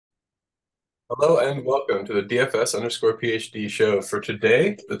Hello and welcome to the DFS underscore PhD show for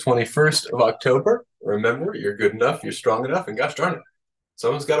today, the 21st of October. Remember, you're good enough, you're strong enough, and gosh darn it,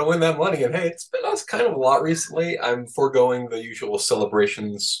 someone's got to win that money. And hey, it's been us kind of a lot recently. I'm foregoing the usual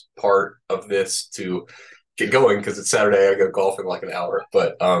celebrations part of this to get going because it's Saturday. I go golfing like an hour.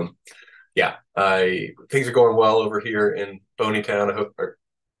 But yeah, I things are going well over here in Boneytown. I hope, or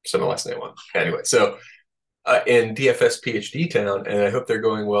some last name one. Anyway, in DFS PhD town, and I hope they're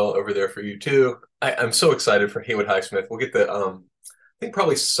going well over there for you too. I'm so excited for Haywood Highsmith. We'll get I think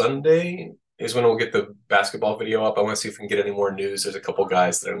probably Sunday is when we'll get the basketball video up. I want to see if we can get any more news. There's a couple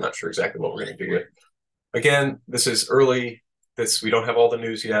guys that I'm not sure exactly what we're going to do with. Again, this is early. We don't have all the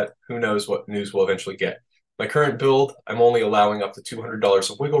news yet. Who knows what news we'll eventually get. My current build, I'm only allowing up to $200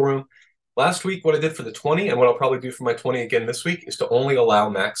 of wiggle room. Last week, what I did for the 20 and what I'll probably do for my 20 again this week is to only allow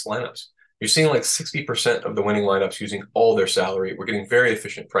max lineups. You're seeing like 60% of the winning lineups using all their salary. We're getting very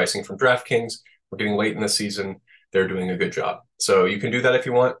efficient pricing from DraftKings. We're getting late in the season. They're doing a good job. So you can do that if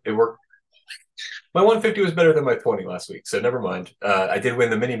you want. It worked. My 150 was better than my 20 last week, so never mind. I did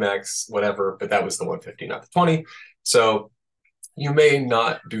win the mini max, whatever, but that was the 150, not the 20. So you may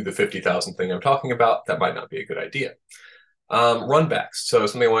not do the 50,000 thing I'm talking about. That might not be a good idea. Runbacks. So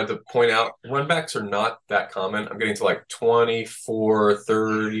something I wanted to point out, runbacks are not that common. I'm getting to like 24,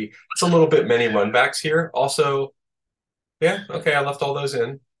 30. It's a little bit many runbacks here. Also, yeah, okay, I left all those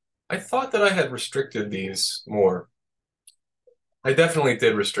in. I thought that I had restricted these more. I definitely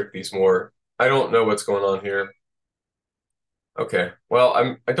did restrict these more. I don't know what's going on here. Okay,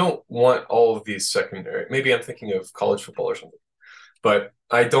 well, I don't want all of these secondary. Maybe I'm thinking of college football or something. But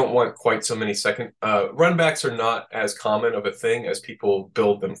I don't want quite so many second runbacks are not as common of a thing as people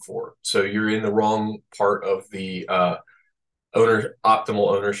build them for. So you're in the wrong part of the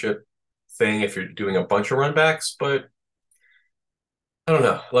optimal ownership thing if you're doing a bunch of runbacks. But I don't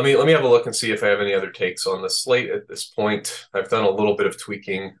know. Let me have a look and see if I have any other takes on the slate at this point. I've done a little bit of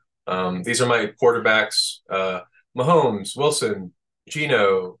tweaking. These are my quarterbacks: Mahomes, Wilson,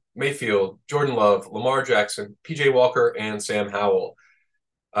 Gino, Mayfield, Jordan Love, Lamar Jackson, PJ Walker, and Sam Howell.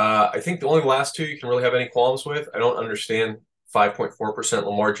 I think the only last two you can really have any qualms with. I don't understand 5.4%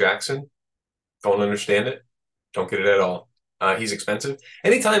 Lamar Jackson. Don't understand it. Don't get it at all. He's expensive.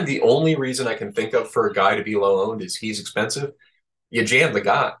 Anytime the only reason I can think of for a guy to be low owned is he's expensive, you jam the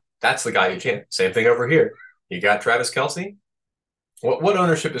guy. That's the guy you jam. Same thing over here. You got Travis Kelce. What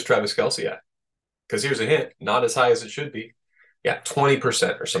ownership is Travis Kelce at? Because here's a hint, not as high as it should be. Yeah,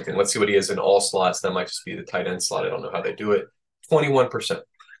 20% or something. Let's see what he is in all slots. That might just be the tight end slot. I don't know how they do it. 21%.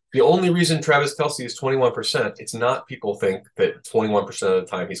 The only reason Travis Kelce is 21%, it's not people think that 21% of the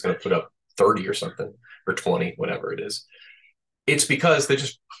time he's going to put up 30 or something, or 20, whatever it is. It's because they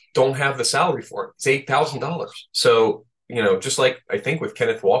just don't have the salary for it. It's $8,000. So, just like I think with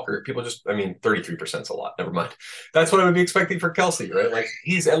Kenneth Walker, people just, 33% is a lot. Never mind. That's what I would be expecting for Kelce, right? Like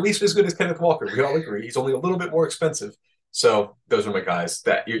he's at least as good as Kenneth Walker. We all agree. He's only a little bit more expensive. So those are my guys.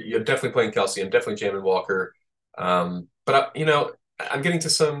 That you're definitely playing Kelce. I'm definitely jamming Walker. I'm getting to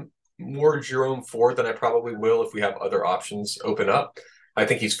some more Jerome Ford than I probably will if we have other options open up. I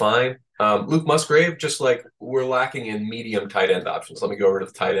think he's fine. Luke Musgrave, just like we're lacking in medium tight end options. Let me go over to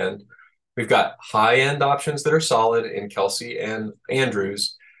the tight end. We've got high end options that are solid in Kelce and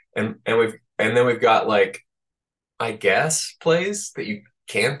Andrews, and then we've got like I guess plays that you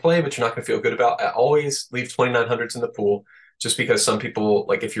can play, but you're not going to feel good about. I always leave 2900s in the pool just because some people,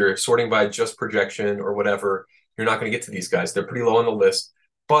 like if you're sorting by just projection or whatever, you're not going to get to these guys. They're pretty low on the list.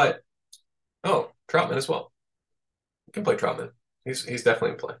 But, oh, Troutman as well. You can play Troutman. He's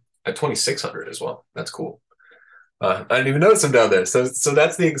definitely in play at 2600 as well. That's cool. I didn't even notice him down there. So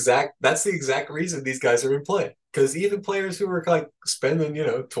that's the exact reason these guys are in play. Because even players who are like spending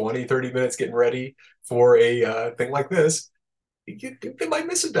 20, 30 minutes getting ready for a thing like this, they might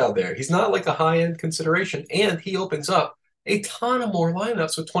miss him down there. He's not like a high end consideration, and he opens up a ton of more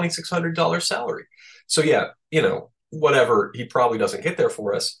lineups with $2,600 salary. So yeah, whatever, he probably doesn't get there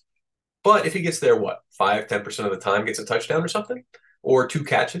for us. But if he gets there, what, 5-10% of the time gets a touchdown or something, or two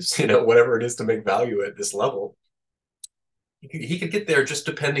catches, whatever it is to make value at this level, he could get there just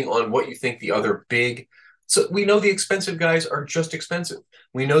depending on what you think the other big. So we know the expensive guys are just expensive.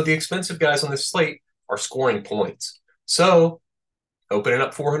 We know the expensive guys on this slate are scoring points. So opening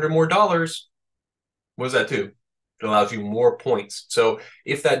up $400 more, what does that do? It allows you more points. So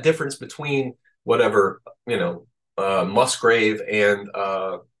if that difference between whatever, Musgrave and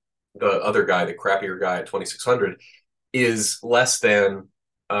the other guy, the crappier guy at 2,600, is less than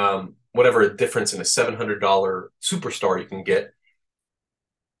whatever difference in a $700 superstar you can get,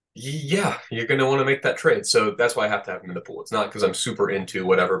 Yeah, you're going to want to make that trade. So that's why I have to have him in the pool. It's not because I'm super into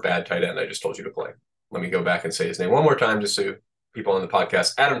whatever bad tight end I just told you to play. Let me go back and say his name one more time just so people on the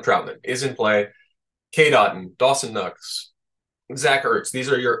podcast. Adam Troutman is in play. K. Otten, Dawson Knox, Zach Ertz. These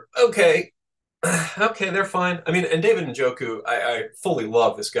are your okay. Okay, they're fine. I mean, and David Njoku, I fully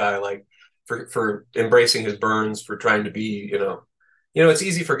love this guy. Like for embracing his burns, for trying to be, it's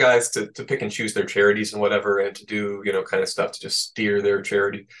easy for guys to pick and choose their charities and whatever, and to do, kind of stuff to just steer their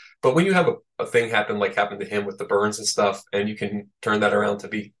charity. But when you have a thing happen like happened to him with the burns and stuff, and you can turn that around to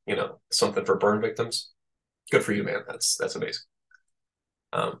be, something for burn victims, good for you, man. That's amazing.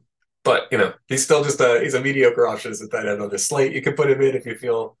 Um, but he's still just he's a mediocre option as a tight end on this slate. You can put him in if you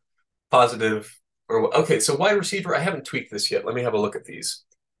feel positive. Or okay, so wide receiver, I haven't tweaked this yet. Let me have a look at these.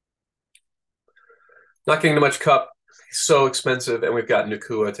 Not getting too much cup. He's so expensive, and we've got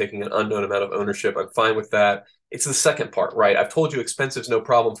Nakua taking an unknown amount of ownership. I'm fine with that. It's the second part, right? I've told you expensive's no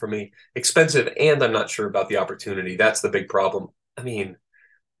problem for me. Expensive, and I'm not sure about the opportunity. That's the big problem. I mean,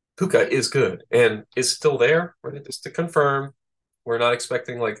 Puka is good and is still there. Just to confirm, we're not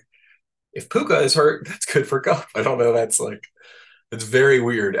expecting if Puka is hurt, that's good for Cup. I don't know. It's very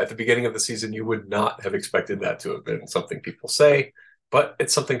weird. At the beginning of the season, you would not have expected that to have been something people say, but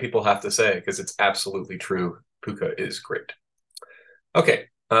it's something people have to say because it's absolutely true. Puka is great. Okay,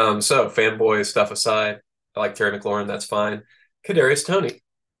 so fanboy stuff aside, I like Terry McLaurin. That's fine. Kadarius Toney.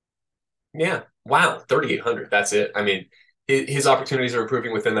 Yeah, wow, 3,800. That's it. I mean, his opportunities are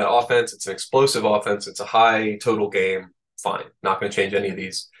improving within that offense. It's an explosive offense. It's a high total game. Fine, not going to change any of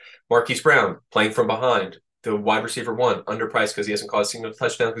these. Marquise Brown playing from behind, the wide receiver one, underpriced because he hasn't caught a single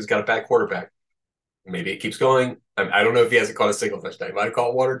touchdown because he's got a bad quarterback. Maybe it keeps going. I don't know if he hasn't caught a single touchdown. He might have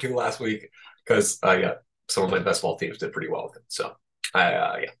caught one or two last week because some of my best ball teams did pretty well with it. So,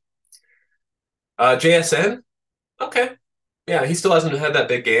 yeah. JSN, okay. Yeah, he still hasn't had that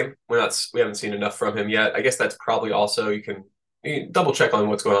big game. We haven't seen enough from him yet. I guess that's probably also you can double check on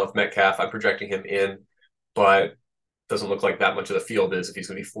what's going on with Metcalf. I'm projecting him in, but doesn't look like that much of the field is if he's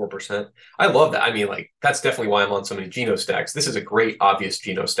going to be 4%. I love that. I mean, that's definitely why I'm on so many Geno stacks. This is a great, obvious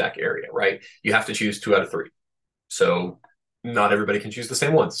Geno stack area, right? You have to choose 2 out of 3. So not everybody can choose the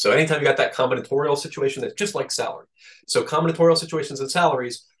same ones. So anytime you got that combinatorial situation, that's just like salary. So combinatorial situations and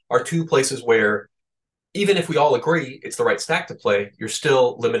salaries are 2 places where even if we all agree it's the right stack to play, you're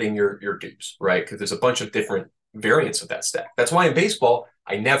still limiting your dupes, right? Because there's a bunch of different variants of that stack. That's why in baseball,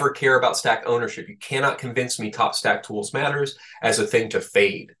 I never care about stack ownership. You cannot convince me top stack tools matters as a thing to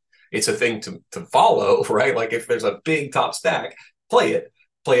fade. It's a thing to follow, right? Like if there's a big top stack, play it.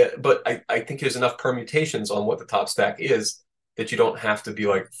 But I think there's enough permutations on what the top stack is that you don't have to be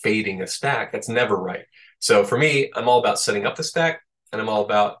fading a stack. That's never right. So for me, I'm all about setting up the stack and I'm all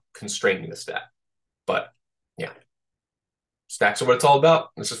about constraining the stack. But yeah, stacks are what it's all about.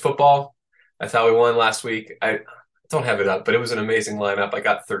 This is football. That's how we won last week. I don't have it up, but it was an amazing lineup. I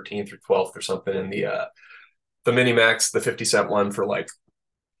got 13th or 12th or something in the mini max, the 50-cent one for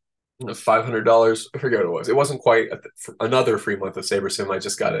 $500. I forget what it was. It wasn't quite another free month of SaberSim. I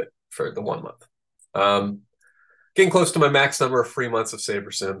just got it for the 1 month. Getting close to my max number of free months of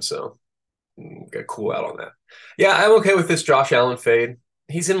SaberSim, so get cool out on that. Yeah, I'm okay with this Josh Allen fade.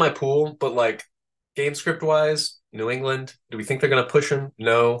 He's in my pool, but game script wise, New England, do we think they're going to push him?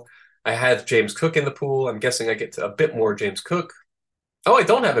 No. I had James Cook in the pool. I'm guessing I get to a bit more James Cook. Oh, I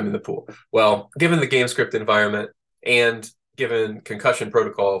don't have him in the pool. Well, given the game script environment and given concussion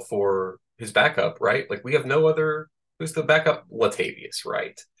protocol for his backup, right? We have no other. Who's the backup? Latavius,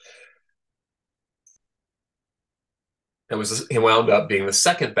 right? He wound up being the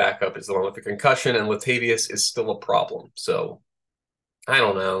second backup is the one with the concussion, and Latavius is still a problem. So I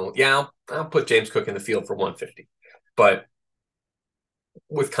don't know. Yeah, I'll put James Cook in the field for 150, but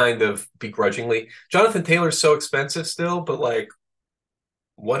with kind of begrudgingly. Jonathan Taylor's so expensive still, but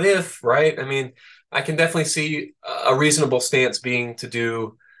what if, right? I mean, I can definitely see a reasonable stance being to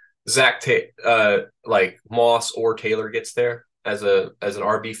do Moss or Taylor gets there as an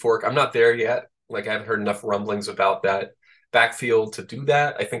RB fork. I'm not there yet. I haven't heard enough rumblings about that backfield to do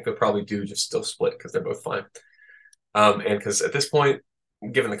that. I think they'll probably do just still split because they're both fine. And because at this point,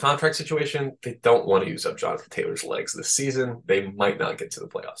 given the contract situation, they don't want to use up Jonathan Taylor's legs this season. They might not get to the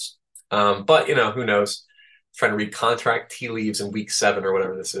playoffs. But, who knows? Trying to read contract tea leaves in week 7 or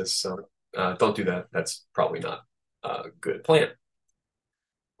whatever this is. So don't do that. That's probably not a good plan.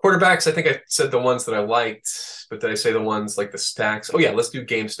 Quarterbacks, I think I said the ones that I liked, but did I say the ones like the stacks? Oh, yeah, let's do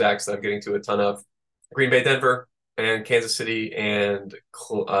game stacks that I'm getting to a ton of. Green Bay, Denver, and Kansas City, and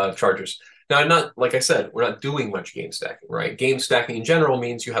Chargers. Now, I'm not, like I said, we're not doing much game stacking, right? Game stacking in general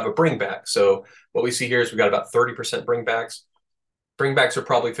means you have a bring back. So what we see here is we got about 30% bring backs. Bringbacks are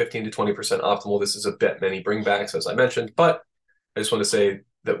probably 15 to 20% optimal. This is a bit many bringbacks, as I mentioned, but I just want to say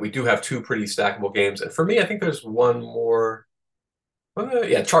that we do have two pretty stackable games. And for me, I think there's one more.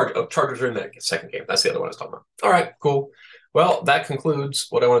 Yeah, Chargers are in that second game. That's the other one I was talking about. All right, cool. Well, that concludes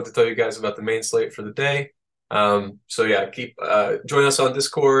what I wanted to tell you guys about the main slate for the day. So yeah, keep join us on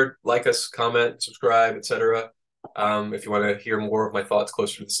Discord, like us, comment, subscribe, etc. If you want to hear more of my thoughts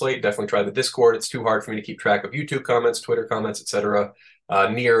closer to the slate, definitely try the Discord. It's too hard for me to keep track of YouTube comments, Twitter comments, etc.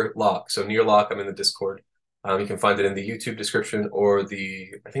 Near lock. So near lock, I'm in the Discord. You can find it in the YouTube description or I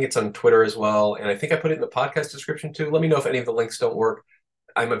think it's on Twitter as well. And I think I put it in the podcast description too. Let me know if any of the links don't work.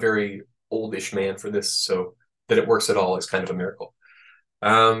 I'm a very oldish man for this, so that it works at all is kind of a miracle.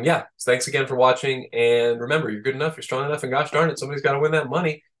 Yeah, so thanks again for watching. And remember, you're good enough, you're strong enough, and gosh darn it, somebody's got to win that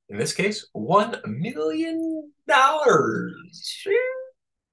money. In this case, $1 million.